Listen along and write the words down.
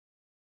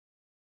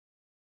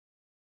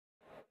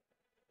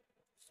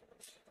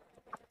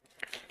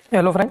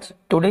Hello friends,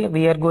 today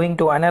we are going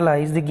to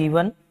analyze the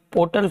given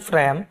portal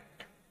frame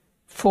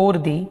for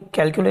the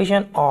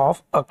calculation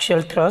of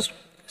axial thrust,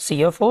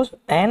 shear force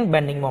and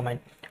bending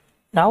moment.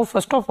 Now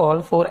first of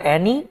all, for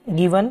any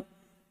given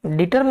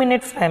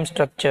determinate frame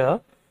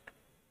structure,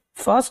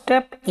 first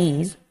step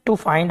is to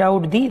find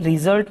out the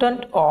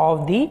resultant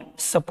of the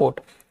support.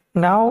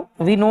 Now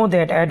we know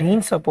that at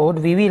hinge support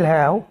we will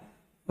have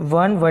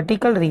one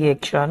vertical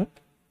reaction,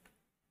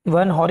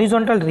 one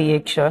horizontal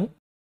reaction,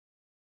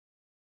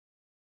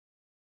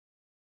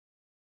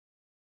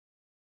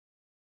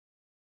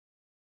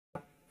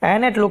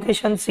 and at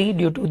location C,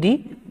 due to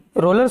the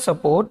roller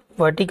support,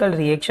 vertical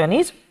reaction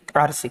is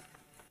RC.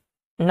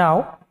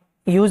 Now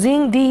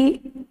using the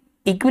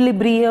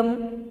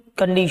equilibrium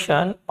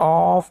condition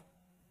of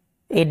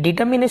a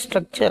determinate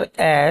structure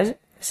as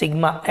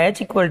sigma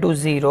h equal to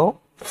 0,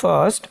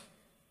 first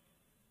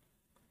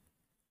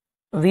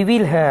we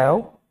will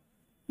have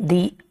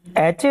the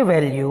HA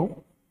value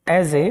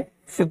as a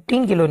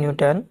 15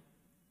 kilonewton.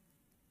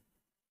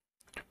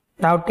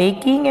 Now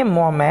taking a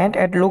moment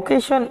at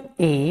location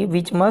A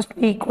which must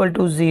be equal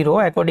to 0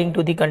 according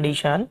to the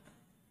condition,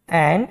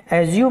 and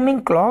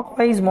assuming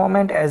clockwise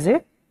moment as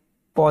a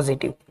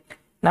positive.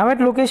 Now at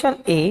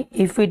location A,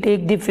 if we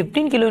take the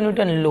 15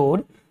 kilonewton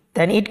load,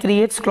 then it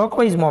creates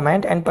clockwise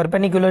moment and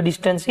perpendicular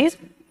distance is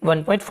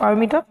 1.5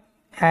 meter.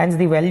 Hence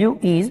the value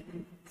is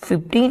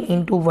 15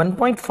 into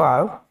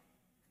 1.5.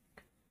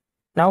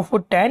 Now for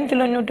 10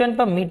 kilonewton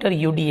per meter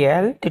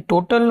UDL, the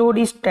total load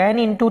is 10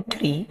 into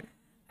 3.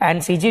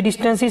 And CG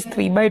distance is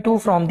 3/2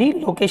 from the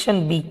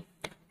location B,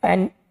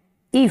 and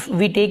if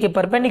we take a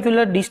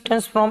perpendicular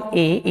distance from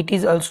A, it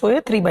is also a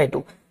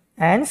 3/2.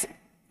 Hence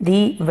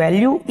the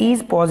value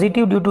is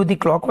positive due to the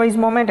clockwise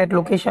moment at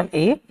location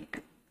A.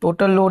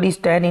 Total load is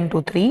 10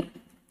 into 3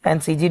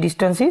 and CG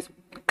distance is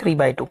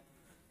 3/2,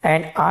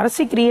 and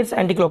RC creates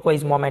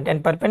anticlockwise moment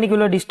and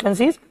perpendicular distance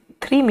is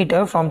 3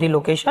 meter from the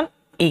location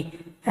A.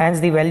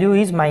 Hence the value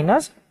is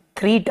minus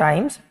 3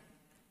 times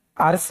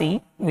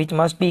RC, which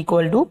must be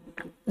equal to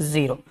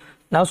 0.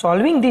 Now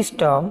solving this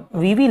term,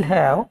 we will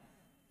have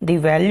the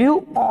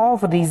value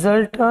of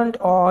resultant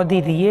or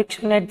the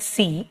reaction at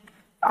C,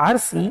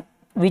 RC,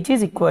 which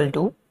is equal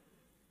to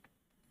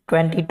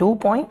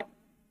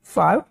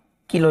 22.5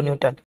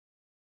 kilonewton.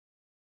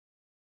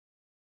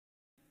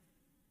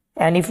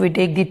 And if we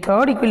take the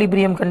third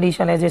equilibrium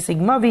condition as a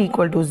sigma V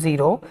equal to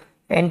 0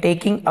 and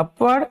taking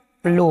upward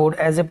load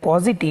as a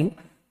positive,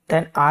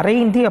 then RA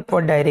in the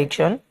upward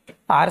direction,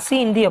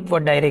 RC in the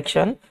upward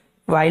direction,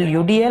 while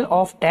UDL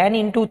of 10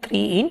 into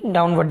 3 in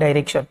downward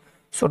direction.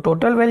 So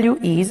total value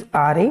is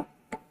RA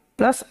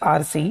plus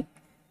RC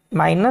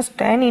minus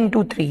 10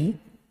 into 3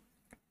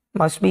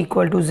 must be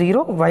equal to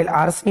 0, while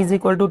RC is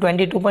equal to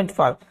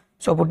 22.5.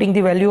 So putting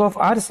the value of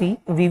RC,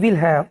 we will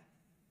have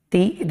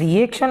the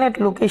reaction at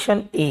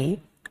location A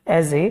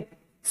as a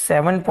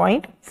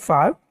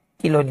 7.5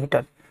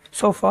 kilonewton.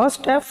 So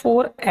first step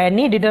for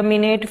any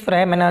determinate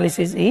frame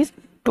analysis is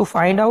to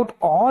find out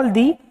all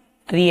the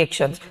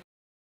reactions.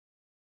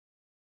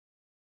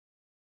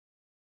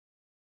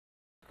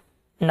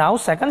 Now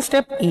second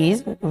step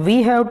is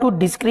we have to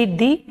discrete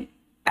the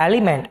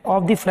element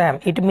of the frame.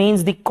 It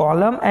means the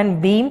column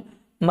and beam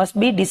must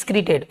be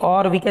discreted,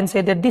 or we can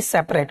say that this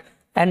separate,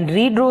 and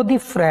redraw the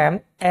frame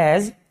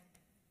as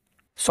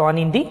shown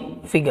in the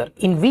figure,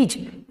 in which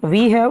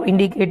we have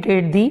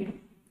indicated the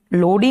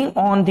loading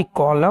on the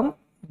column,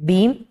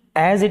 beam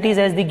as it is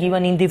as the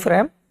given in the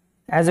frame,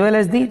 as well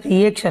as the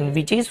reaction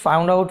which is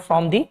found out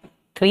from the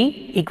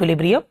 3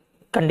 equilibrium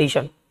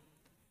condition.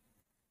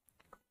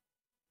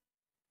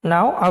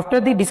 Now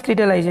after the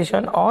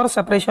discretization or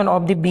separation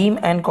of the beam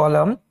and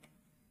column,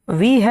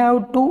 we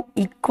have to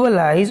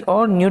equalize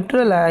or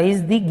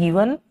neutralize the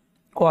given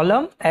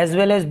column as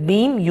well as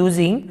beam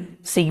using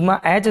sigma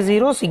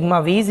h0,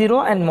 sigma v0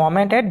 and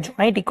moment at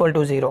joint equal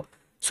to 0.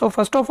 So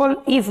first of all,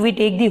 if we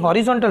take the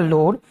horizontal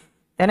load,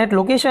 then at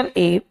location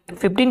A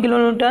 15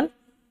 kilonewton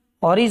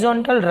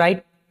horizontal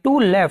right to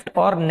left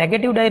or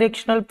negative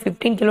directional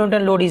 15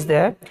 kilonewton load is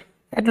there.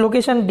 At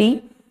location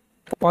D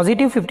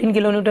positive 15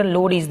 kilonewton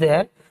load is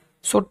there.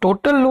 So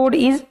total load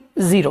is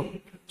 0.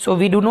 So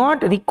we do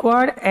not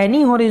require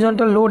any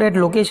horizontal load at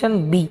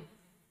location B.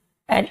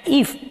 And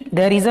if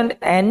there isn't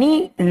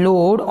any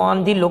load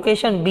on the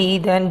location B,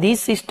 then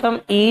this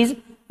system is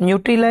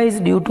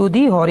neutralized due to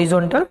the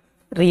horizontal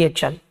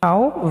reaction.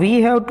 Now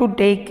we have to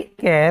take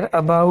care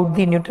about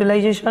the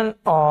neutralization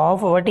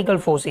of vertical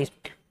forces.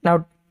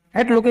 Now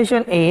at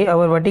location A,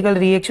 our vertical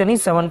reaction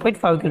is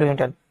 7.5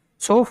 kilonewton.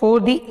 So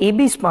for the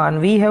AB span,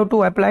 we have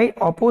to apply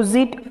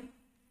opposite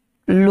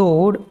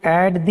load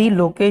at the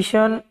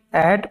location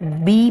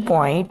at B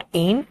point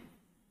in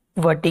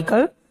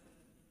vertical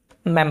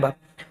member.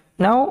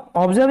 Now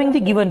observing the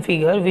given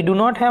figure, we do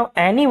not have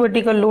any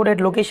vertical load at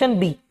location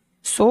B.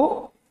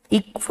 So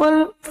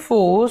equal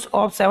force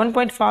of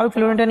 7.5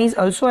 kilonewton is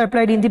also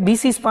applied in the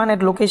BC span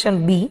at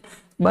location B,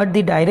 but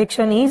the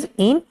direction is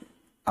in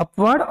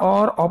upward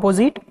or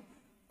opposite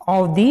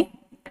of the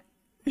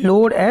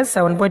load as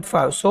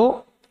 7.5.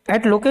 So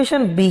at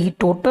location B,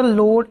 total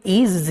load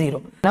is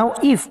 0. Now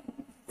if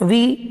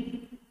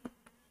we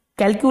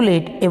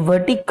calculate a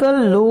vertical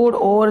load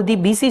over the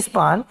BC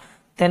span,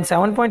 then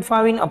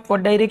 7.5 in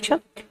upward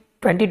direction,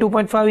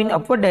 22.5 in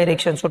upward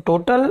direction. So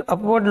total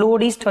upward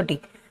load is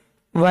 30,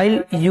 while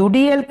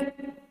UDL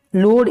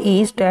load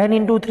is 10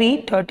 into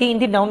 3, 30 in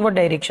the downward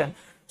direction.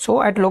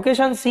 So at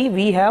location C,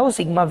 we have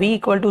sigma V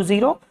equal to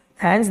 0,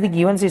 hence the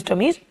given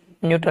system is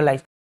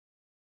neutralized.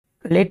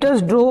 Let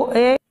us draw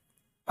a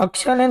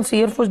axial and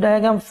shear force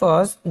diagram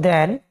first,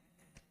 then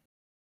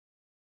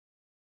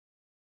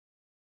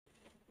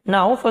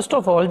now first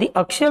of all, the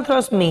axial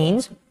thrust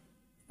means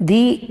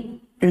the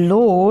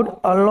load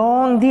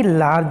along the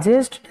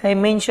largest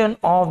dimension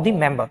of the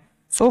member.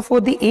 So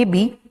for the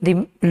AB,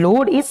 the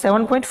load is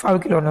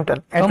 7.5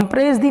 kilonewton.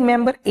 Compress the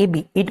member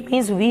AB. It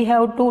means we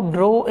have to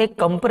draw a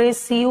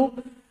compressive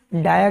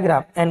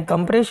diagram, and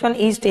compression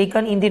is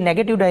taken in the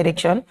negative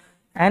direction,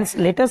 and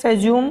let us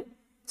assume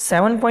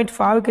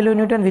 7.5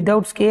 kilonewton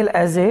without scale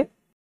as a,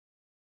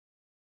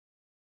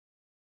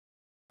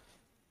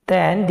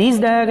 then this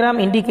diagram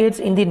indicates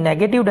in the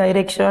negative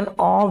direction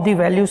of the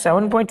value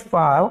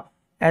 7.5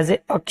 as a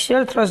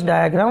axial thrust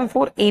diagram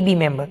for AB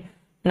member.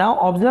 Now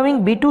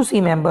observing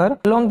B2C member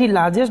along the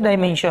largest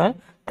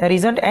dimension, there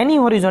isn't any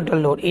horizontal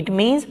load. It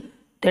means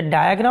the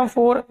diagram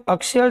for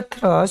axial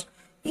thrust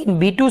in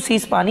B2C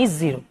span is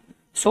 0.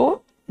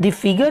 So the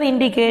figure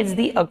indicates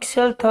the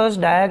axial thrust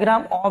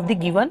diagram of the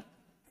given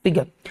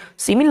figure.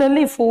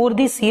 Similarly, for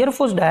the shear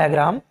force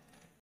diagram,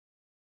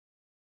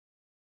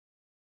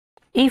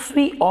 if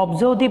we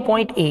observe the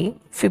point A,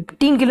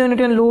 15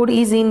 kilonewton load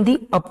is in the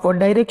upward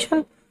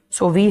direction.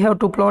 So we have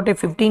to plot a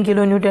 15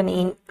 kilonewton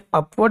in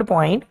upward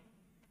point.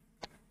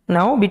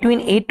 Now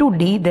between A to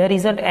D, there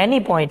isn't any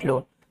point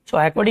load. So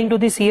according to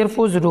the shear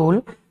force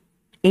rule,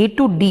 A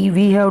to D,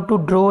 we have to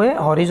draw a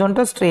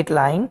horizontal straight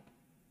line.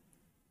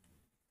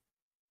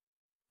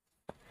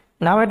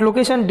 Now at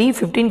location D,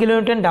 15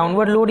 kilonewton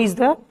downward load is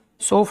there.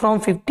 So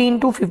from 15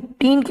 to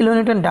 15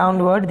 kilonewton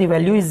downward, the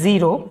value is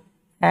 0.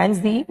 Hence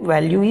the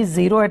value is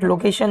 0 at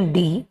location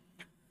D.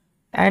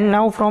 And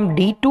now from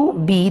D to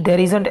B, there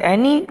isn't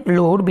any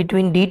load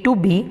between D to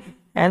B,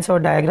 and so our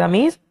diagram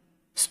is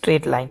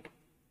straight line.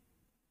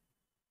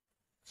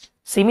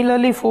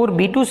 Similarly, for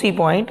B to C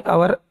point,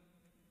 our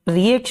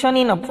reaction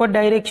in upward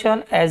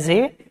direction as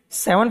a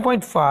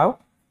 7.5.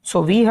 So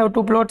we have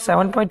to plot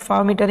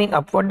 7.5 meter in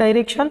upward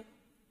direction.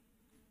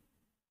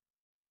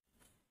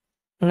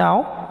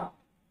 Now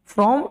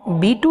from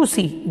B to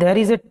C, there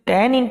is a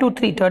 10 into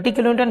 3, 30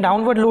 kilonewton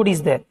downward load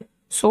is there.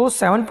 So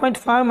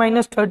 7.5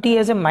 minus 30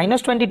 as a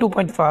minus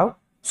 22.5.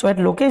 So at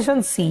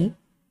location C,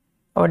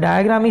 our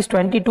diagram is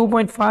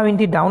 22.5 in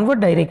the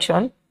downward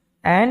direction,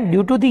 and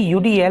due to the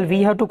UDL,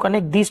 we have to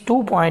connect these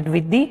 2 points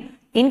with the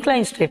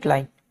inclined straight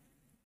line.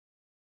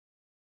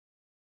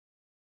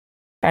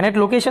 And at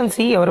location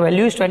C, our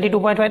value is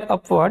 22.5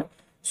 upward.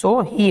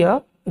 So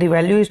here the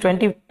value is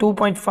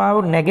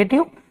 22.5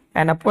 negative,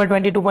 and upward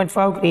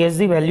 22.5 creates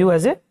the value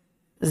as a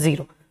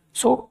 0.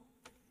 So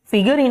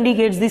figure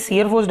indicates the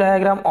shear force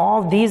diagram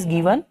of this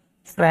given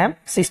frame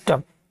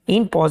system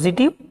in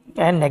positive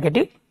and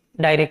negative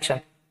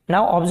direction.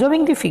 Now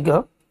observing the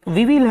figure,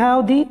 we will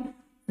have the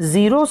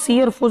 0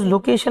 shear force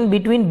location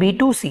between B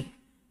to C.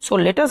 So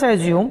let us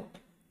assume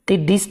the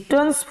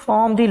distance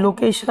from the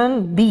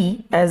location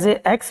B as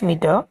a x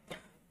meter,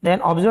 then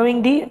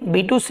observing the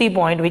B to C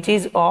point, which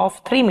is of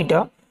 3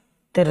 meter,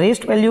 the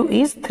rest value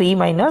is 3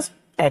 minus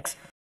x.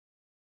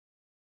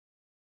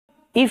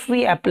 If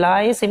we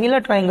apply a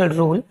similar triangle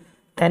rule,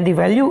 then the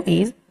value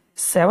is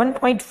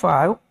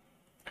 7.5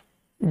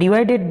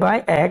 divided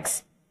by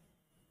x,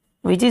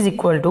 which is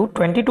equal to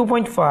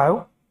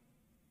 22.5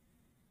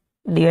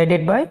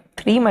 divided by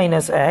 3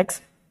 minus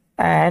x,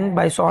 and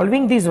by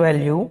solving this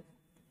value,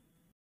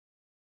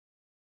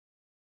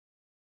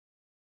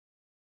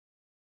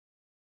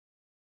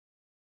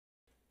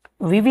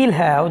 we will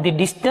have the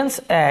distance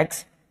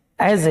x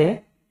as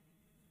a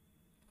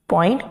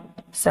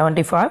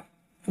 0.75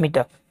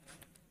 meter.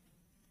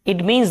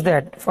 It means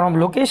that from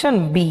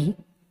location B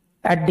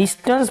at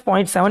distance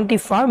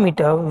 0.75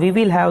 meter, we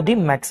will have the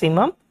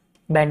maximum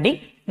bending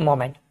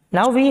moment.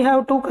 Now we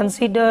have to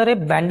consider a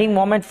bending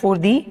moment for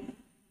the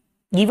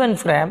given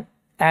frame,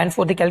 and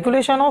for the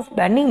calculation of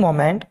bending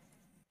moment,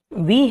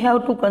 we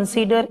have to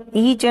consider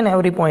each and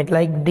every point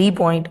like D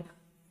point,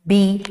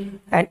 B,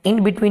 and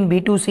in between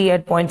B to C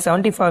at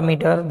 0.75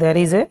 meter, there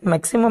is a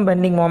maximum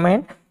bending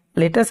moment.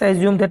 Let us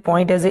assume that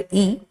point as a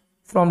E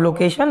from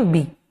location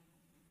B.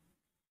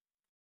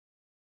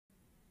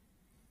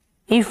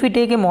 If we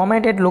take a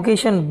moment at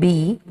location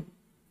B,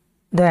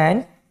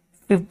 then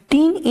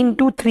 15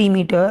 into 3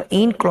 meter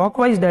in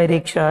clockwise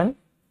direction,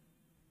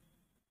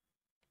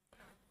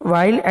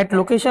 while at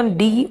location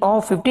D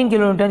of 15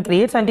 kilonewton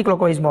creates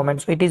anti-clockwise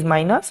moment. So it is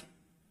minus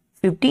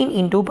 15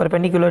 into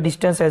perpendicular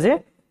distance as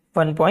a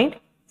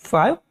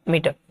 1.5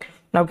 meter.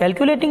 Now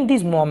calculating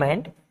this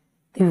moment,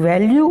 the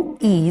value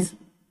is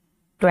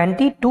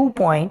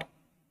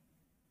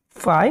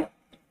 22.5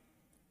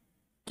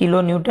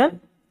 kilonewton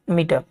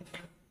meter.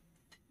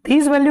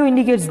 This value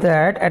indicates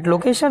that at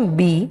location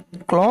B,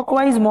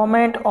 clockwise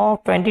moment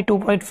of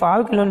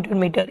 22.5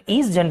 kN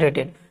is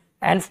generated,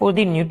 and for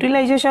the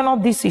neutralization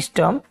of this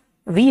system,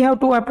 we have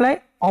to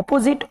apply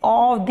opposite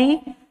of the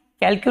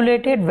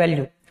calculated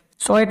value.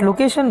 So at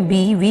location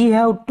B, we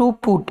have to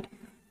put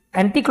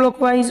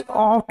anti-clockwise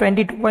of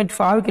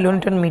 22.5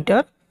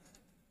 kN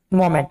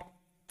moment.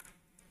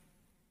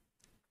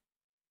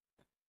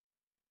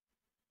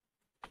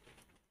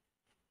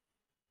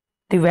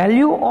 The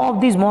value of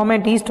this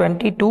moment is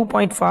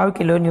 22.5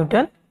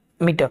 kN.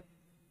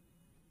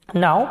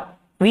 Now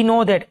we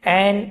know that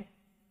in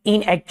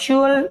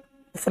actual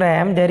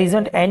frame there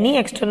isn't any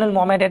external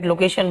moment at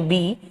location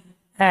B,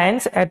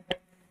 hence at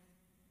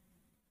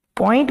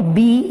point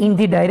B in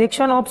the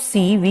direction of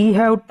C we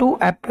have to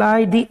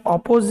apply the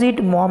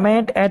opposite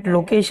moment at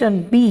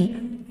location B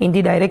in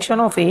the direction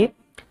of A,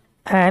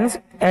 hence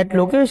at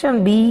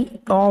location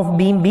B of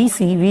beam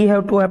BC we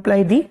have to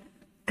apply the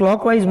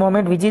clockwise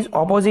moment which is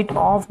opposite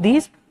of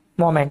this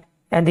moment,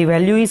 and the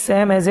value is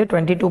same as a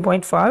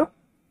 22.5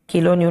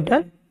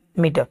 kN.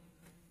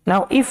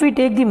 Now if we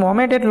take the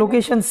moment at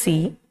location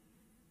C,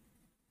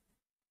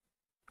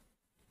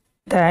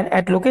 then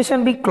at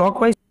location B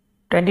clockwise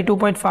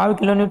 22.5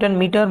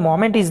 kN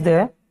moment is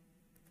there.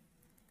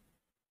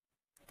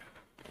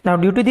 Now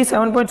due to the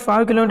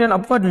 7.5 kN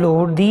upward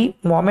load, the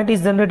moment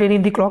is generated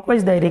in the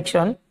clockwise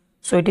direction,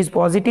 so it is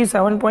positive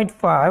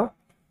 7.5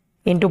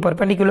 into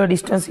perpendicular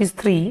distance is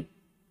 3,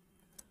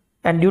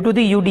 and due to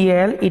the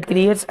UDL it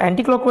creates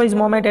anti-clockwise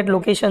moment at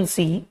location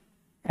C,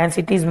 hence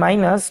it is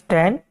minus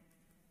 10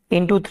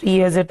 into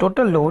 3 as a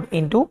total load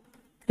into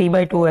 3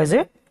 by 2 as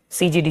a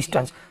CG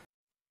distance.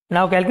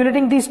 Now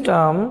calculating this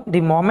term,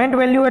 the moment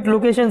value at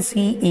location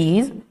C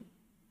is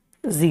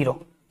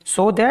 0,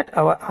 so that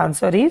our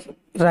answer is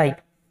right,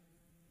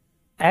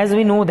 as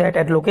we know that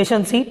at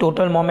location C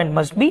total moment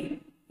must be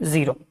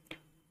 0.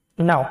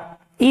 Now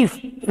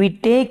if we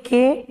take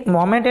a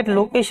moment at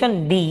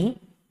location D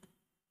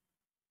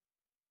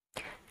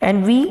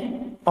and we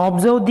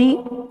observe the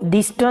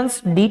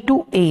distance D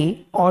to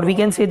A, or we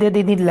can say that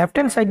in the left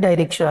hand side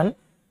direction,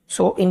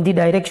 so in the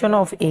direction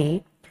of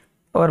A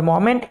our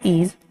moment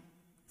is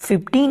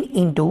 15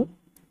 into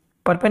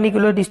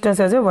perpendicular distance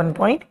as a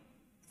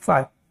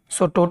 1.5,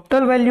 so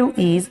total value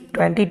is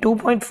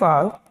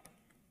 22.5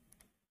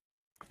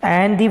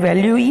 and the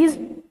value is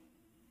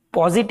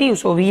positive,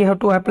 so we have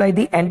to apply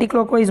the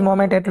anti-clockwise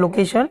moment at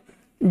location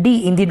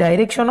D in the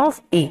direction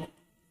of A,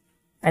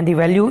 and the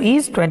value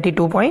is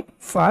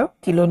 22.5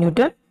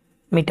 kN.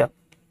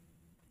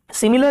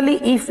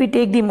 Similarly, if we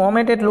take the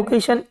moment at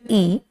location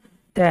E,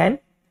 then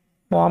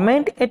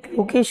moment at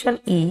location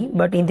E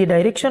but in the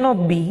direction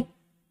of B,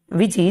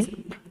 which is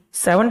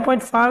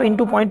 7.5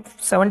 into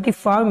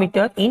 0.75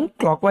 meter in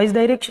clockwise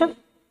direction,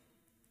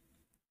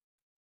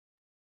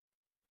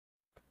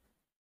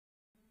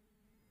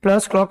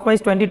 plus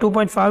clockwise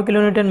 22.5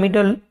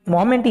 kN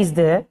moment is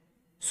there,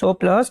 so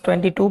plus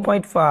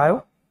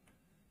 22.5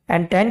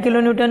 and 10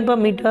 kN per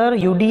meter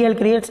UDL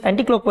creates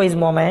anti-clockwise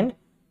moment,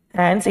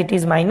 hence it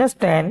is minus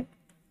 10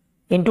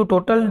 into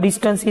total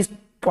distance is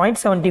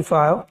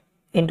 0.75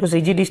 into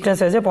CG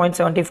distance as a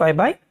 0.75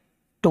 by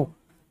 2.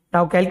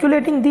 Now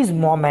calculating this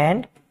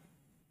moment,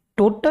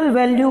 total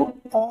value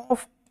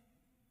of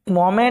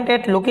moment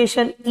at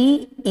location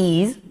E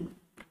is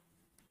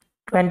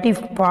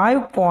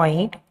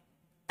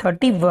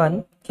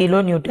 25.31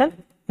 kN,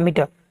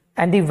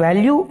 and the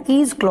value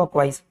is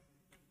clockwise,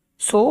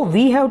 so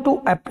we have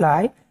to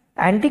apply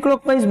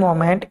anti-clockwise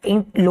moment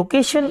in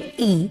location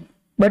E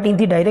but in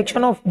the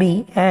direction of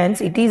B,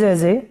 hence it is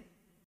as a.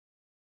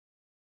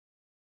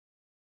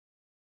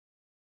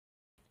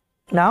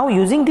 Now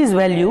using this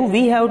value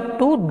we have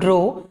to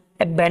draw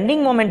a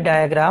bending moment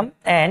diagram,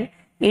 and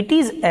it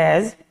is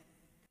as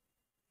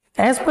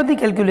per the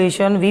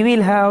calculation we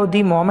will have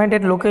the moment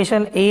at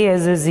location A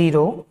as a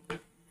 0,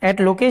 at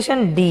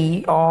location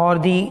D or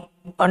the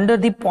under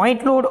the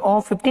point load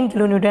of 15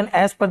 kN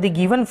as per the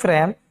given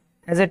frame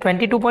as a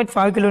 22.5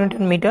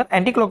 kN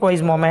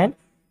anti-clockwise moment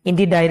in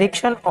the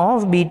direction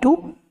of B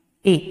to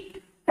A.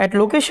 At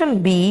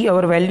location B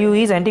our value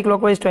is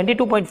anti-clockwise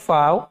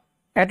 22.5,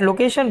 at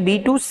location B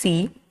to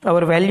C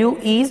our value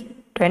is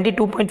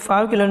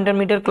 22.5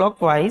 kN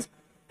clockwise,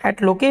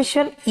 at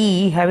location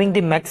E having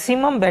the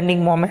maximum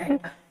bending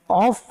moment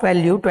of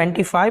value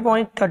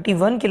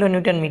 25.31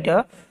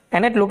 kN,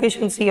 and at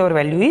location C our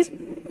value is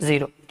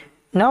 0.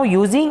 Now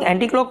using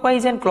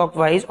anti-clockwise and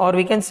clockwise, or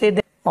we can say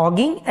the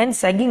hogging and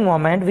sagging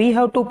moment, we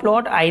have to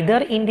plot either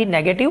in the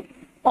negative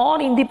or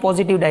in the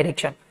positive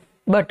direction.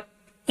 But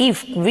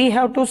if we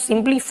have to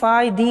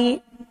simplify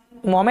the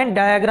moment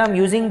diagram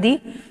using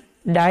the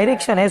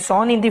direction as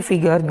shown in the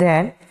figure,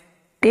 then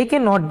take a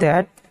note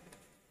that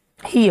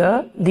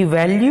here the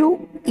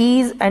value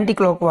is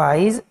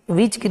anti-clockwise,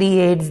 which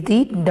creates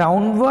the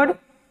downward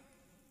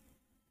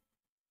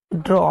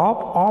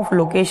drop of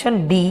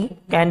location D,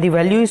 and the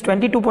value is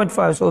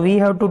 22.5, so we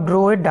have to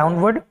draw a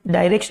downward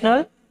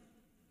directional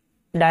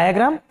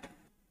diagram.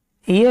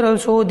 Here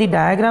also the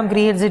diagram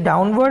creates a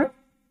downward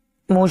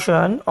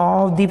motion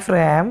of the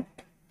frame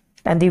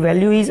and the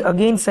value is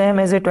again same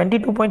as a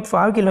 22.5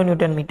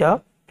 kilonewton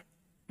meter.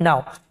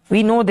 Now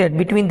we know that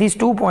between these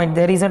 2 points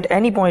there isn't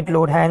any point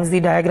load, hence the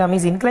diagram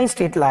is inclined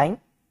straight line.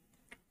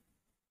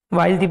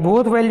 While the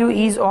both value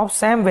is of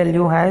same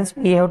value, hence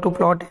we have to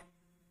plot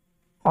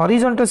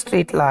horizontal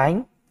straight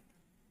line.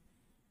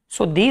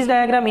 So this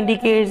diagram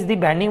indicates the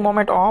bending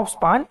moment of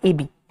span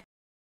AB.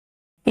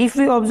 If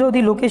we observe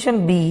the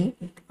location B,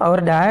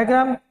 our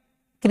diagram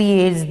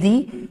creates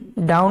the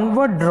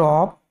downward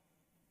drop.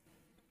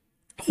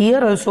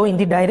 Here also in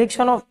the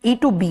direction of E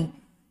to B,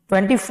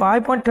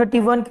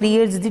 25.31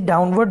 creates the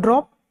downward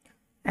drop,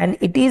 and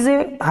it is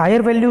a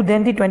higher value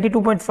than the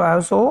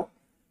 22.5. So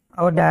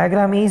our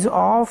diagram is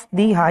of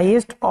the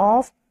highest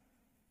of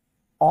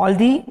all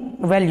the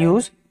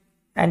values,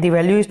 and the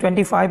value is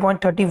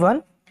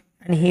 25.31,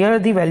 and here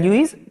the value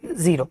is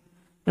 0.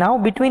 Now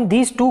between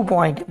these 2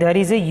 points there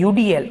is a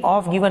UDL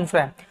of given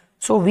frame.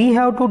 So we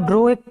have to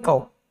draw a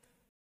curve.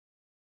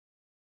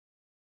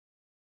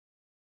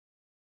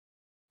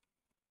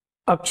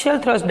 Axial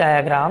thrust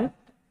diagram,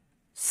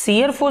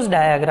 shear force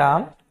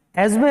diagram,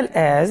 as well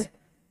as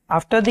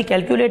after the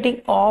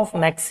calculating of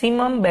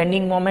maximum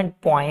bending moment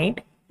point,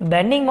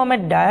 bending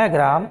moment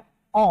diagram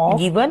of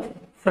given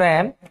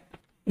frame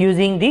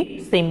using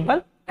the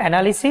simple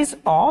analysis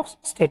of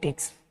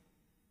statics.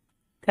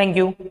 Thank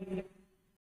you.